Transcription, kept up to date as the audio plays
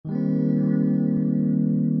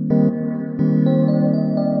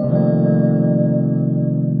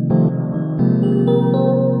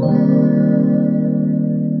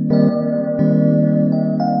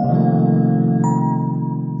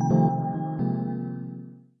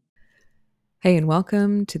Hey, and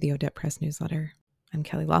welcome to the Odette Press newsletter. I'm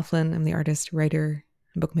Kelly Laughlin. I'm the artist, writer,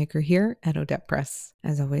 and bookmaker here at Odette Press.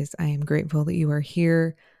 As always, I am grateful that you are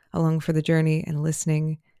here along for the journey and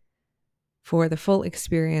listening. For the full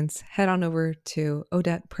experience, head on over to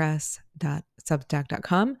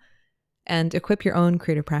odettepress.substack.com and equip your own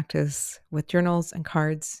creative practice with journals and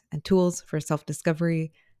cards and tools for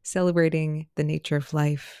self-discovery, celebrating the nature of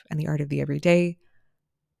life and the art of the everyday.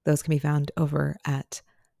 Those can be found over at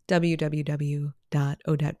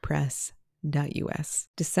www.odettepress.us.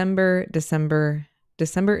 December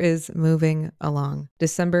is moving along.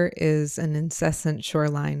 December is an incessant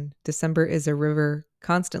shoreline. December is a river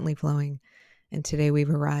constantly flowing. And today we've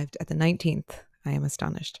arrived at the 19th. I am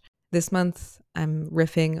astonished. This month, I'm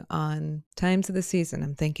riffing on times of the season.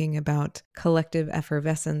 I'm thinking about collective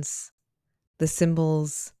effervescence, the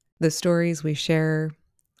symbols, the stories we share,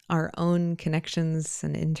 our own connections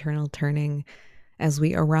and internal turning as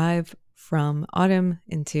we arrive from autumn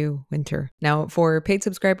into winter. Now, for paid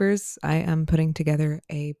subscribers, I am putting together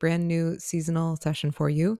a brand new seasonal session for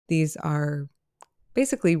you. These are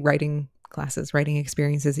basically writing classes, writing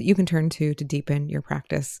experiences that you can turn to deepen your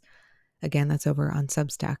practice. Again, that's over on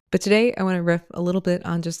Substack. But today I want to riff a little bit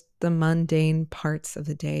on just the mundane parts of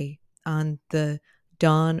the day, on the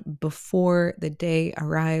dawn before the day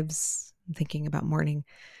arrives. I'm thinking about morning.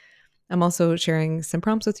 I'm also sharing some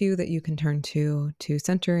prompts with you that you can turn to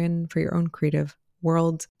center in for your own creative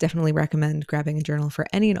world. Definitely recommend grabbing a journal for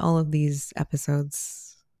any and all of these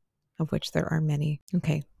episodes, of which there are many.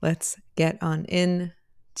 Okay, let's get on in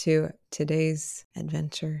to today's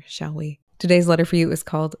adventure, shall we? Today's letter for you is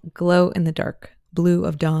called Glow in the Dark, Blue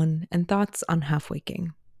of Dawn, and Thoughts on Half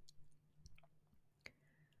Waking.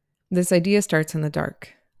 This idea starts in the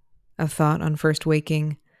dark, a thought on first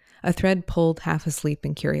waking, a thread pulled half asleep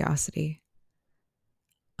in curiosity.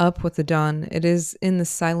 Up with the dawn, it is in the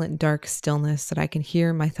silent dark stillness that I can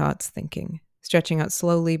hear my thoughts thinking, stretching out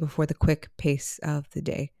slowly before the quick pace of the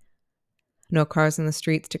day. No cars in the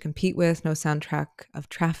streets to compete with, no soundtrack of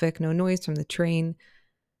traffic, no noise from the train,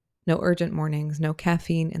 no urgent mornings, no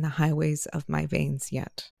caffeine in the highways of my veins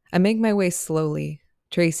yet. I make my way slowly,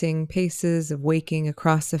 tracing paces of waking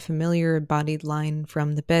across the familiar bodied line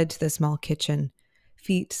from the bed to the small kitchen,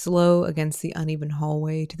 feet slow against the uneven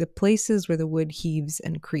hallway to the places where the wood heaves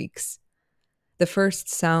and creaks. The first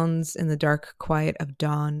sounds in the dark quiet of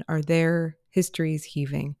dawn are their histories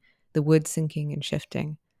heaving, the wood sinking and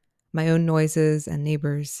shifting, my own noises and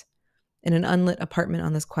neighbors. In an unlit apartment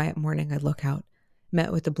on this quiet morning, I look out,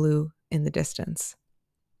 met with the blue in the distance.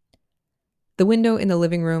 The window in the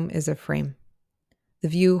living room is a frame, the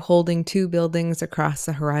view holding two buildings across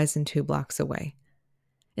the horizon 2 blocks away.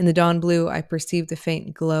 In the dawn blue, I perceive the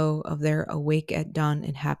faint glow of their awake at dawn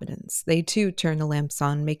inhabitants. They too turn the lamps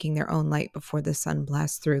on, making their own light before the sun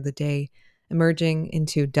blasts through the day, emerging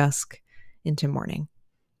into dusk, into morning.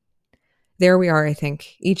 There we are, I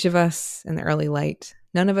think, each of us in the early light,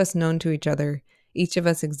 none of us known to each other, each of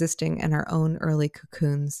us existing in our own early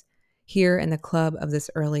cocoons, here in the club of this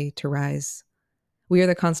early to rise. We are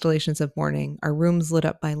the constellations of morning, our rooms lit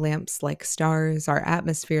up by lamps like stars, our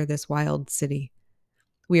atmosphere this wild city.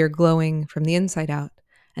 We are glowing from the inside out,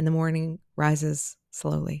 and the morning rises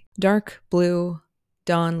slowly. Dark blue,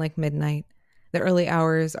 dawn like midnight. The early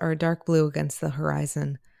hours are dark blue against the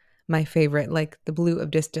horizon. My favorite, like the blue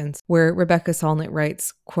of distance, where Rebecca Solnit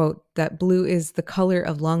writes, quote, that blue is the color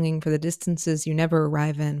of longing for the distances you never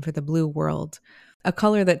arrive in, for the blue world. A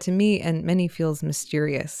color that to me and many feels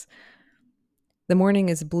mysterious. The morning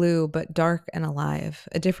is blue, but dark and alive,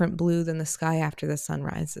 a different blue than the sky after the sun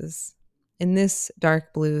rises. In this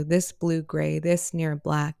dark blue, this blue-gray, this near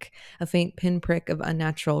black, a faint pinprick of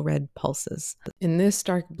unnatural red pulses. In this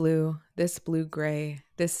dark blue, this blue-gray,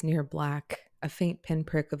 this near black, a faint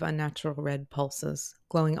pinprick of unnatural red pulses,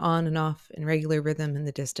 glowing on and off in regular rhythm in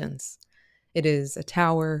the distance. It is a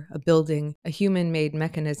tower, a building, a human-made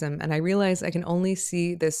mechanism, and I realize I can only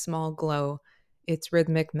see this small glow, its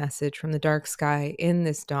rhythmic message from the dark sky in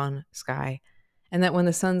this dawn sky, and that when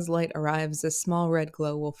the sun's light arrives, this small red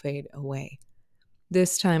glow will fade away.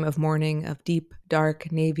 This time of morning, of deep,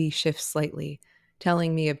 dark navy shifts slightly,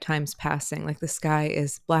 telling me of times passing, like the sky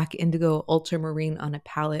is black indigo ultramarine on a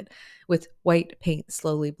palette with white paint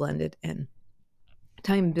slowly blended in.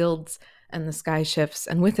 Time builds and the sky shifts,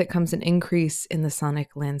 and with it comes an increase in the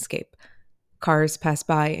sonic landscape. Cars pass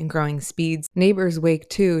by in growing speeds. Neighbors wake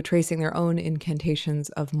too, tracing their own incantations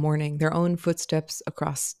of morning, their own footsteps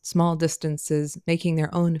across small distances, making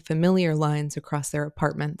their own familiar lines across their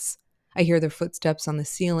apartments. I hear their footsteps on the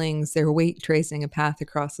ceilings, their weight tracing a path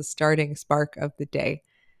across the starting spark of the day.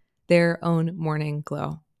 Their own morning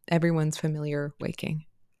glow, everyone's familiar waking.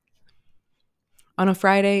 On a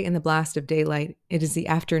Friday in the blast of daylight, it is the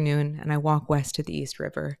afternoon and I walk west to the East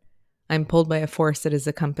River. I am pulled by a force that is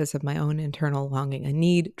the compass of my own internal longing, a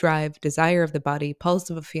need, drive, desire of the body, pulse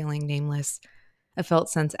of a feeling nameless, a felt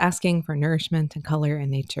sense asking for nourishment and color in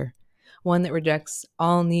nature, one that rejects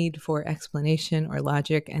all need for explanation or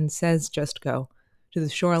logic and says just go, to the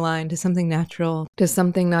shoreline, to something natural, to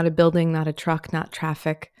something not a building, not a truck, not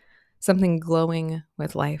traffic, something glowing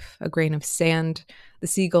with life, a grain of sand, the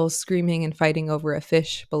seagulls screaming and fighting over a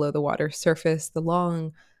fish below the water's surface, the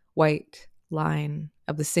long white line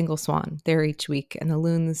of the single swan there each week, and the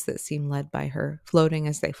loons that seem led by her, floating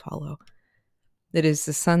as they follow. It is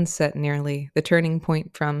the sunset nearly, the turning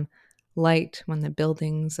point from light when the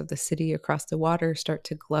buildings of the city across the water start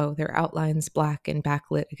to glow, their outlines black and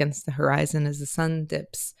backlit against the horizon as the sun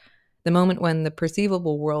dips, the moment when the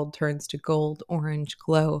perceivable world turns to gold, orange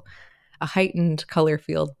glow, a heightened color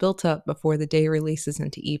field built up before the day releases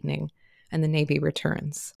into evening and the navy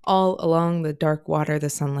returns. All along the dark water, the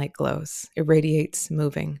sunlight glows. It radiates,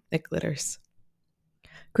 moving. It glitters.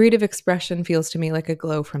 Creative expression feels to me like a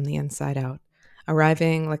glow from the inside out.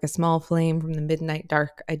 Arriving like a small flame from the midnight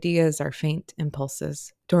dark, ideas are faint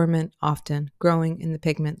impulses, dormant often, growing in the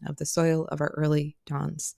pigment of the soil of our early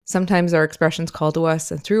dawns. Sometimes our expressions call to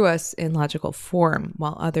us and through us in logical form,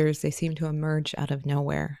 while others they seem to emerge out of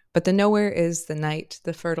nowhere. But the nowhere is the night,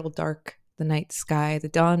 the fertile dark, the night sky, the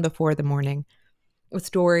dawn before the morning. A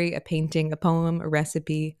story, a painting, a poem, a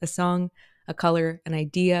recipe, a song, a color, an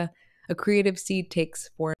idea, a creative seed takes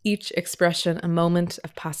for each expression a moment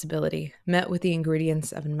of possibility, met with the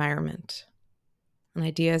ingredients of environment. An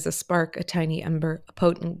idea is a spark, a tiny ember, a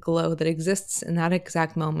potent glow that exists in that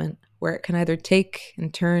exact moment where it can either take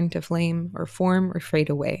and turn to flame or form or fade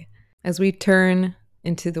away. As we turn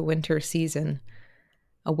into the winter season,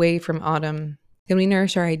 away from autumn, can we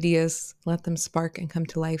nourish our ideas, let them spark and come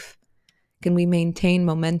to life? Can we maintain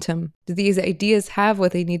momentum? Do these ideas have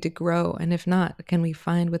what they need to grow? And if not, can we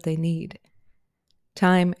find what they need?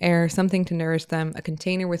 Time, air, something to nourish them, a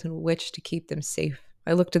container within which to keep them safe.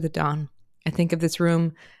 I look to the dawn. I think of this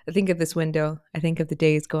room. I think of this window. I think of the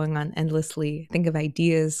days going on endlessly. I think of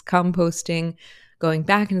ideas, composting, going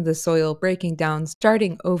back into the soil, breaking down,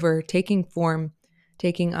 starting over, taking form,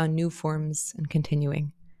 taking on new forms, and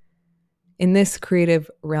continuing. In this creative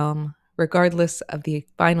realm, regardless of the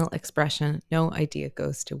final expression, no idea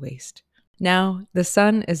goes to waste. Now, the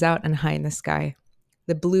sun is out and high in the sky.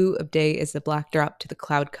 The blue of day is the black drop to the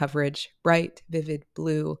cloud coverage, bright, vivid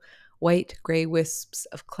blue, white, gray wisps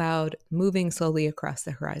of cloud moving slowly across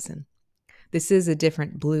the horizon. This is a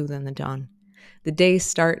different blue than the dawn. The day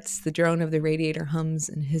starts, the drone of the radiator hums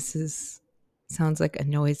and hisses. Sounds like a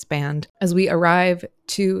noise band. As we arrive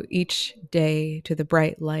to each day, to the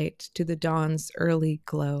bright light, to the dawn's early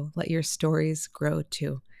glow, let your stories grow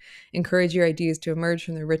too. Encourage your ideas to emerge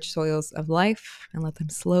from the rich soils of life and let them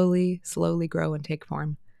slowly, slowly grow and take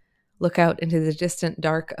form. Look out into the distant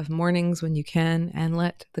dark of mornings when you can, and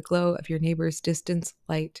let the glow of your neighbor's distant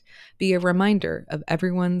light be a reminder of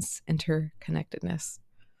everyone's interconnectedness.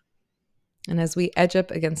 And as we edge up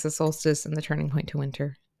against the solstice and the turning point to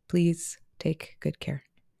winter, please take good care.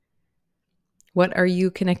 What are you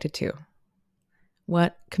connected to?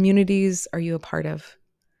 What communities are you a part of?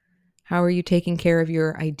 How are you taking care of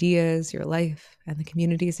your ideas, your life, and the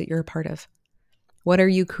communities that you're a part of? What are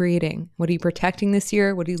you creating? What are you protecting this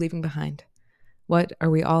year? What are you leaving behind? What are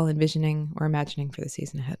we all envisioning or imagining for the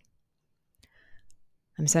season ahead?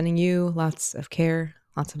 I'm sending you lots of care,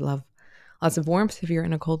 lots of love, lots of warmth if you're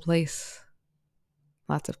in a cold place,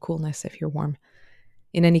 lots of coolness if you're warm.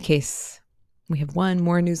 In any case, we have one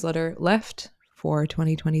more newsletter left for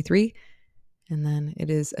 2023, and then it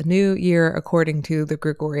is a new year according to the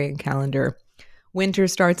Gregorian calendar. Winter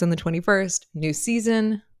starts on the 21st, new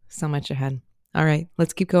season, so much ahead. All right,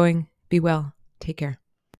 let's keep going. Be well. Take care.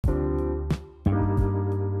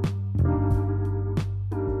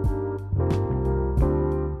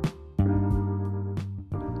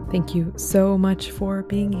 Thank you so much for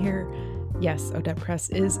being here. Yes, Odette Press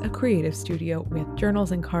is a creative studio with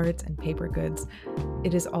journals and cards and paper goods.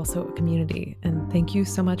 It is also a community, and thank you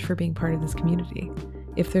so much for being part of this community.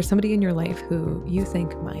 If there's somebody in your life who you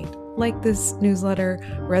think might like this newsletter,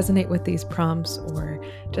 resonate with these prompts, or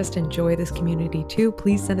just enjoy this community too,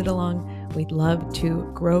 please send it along. We'd love to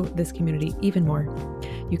grow this community even more.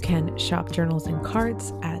 You can shop journals and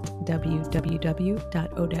cards at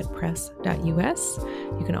www.odettepress.us.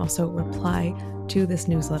 You can also reply to this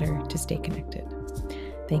newsletter to stay connected.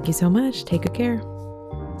 Thank you so much. Take good care.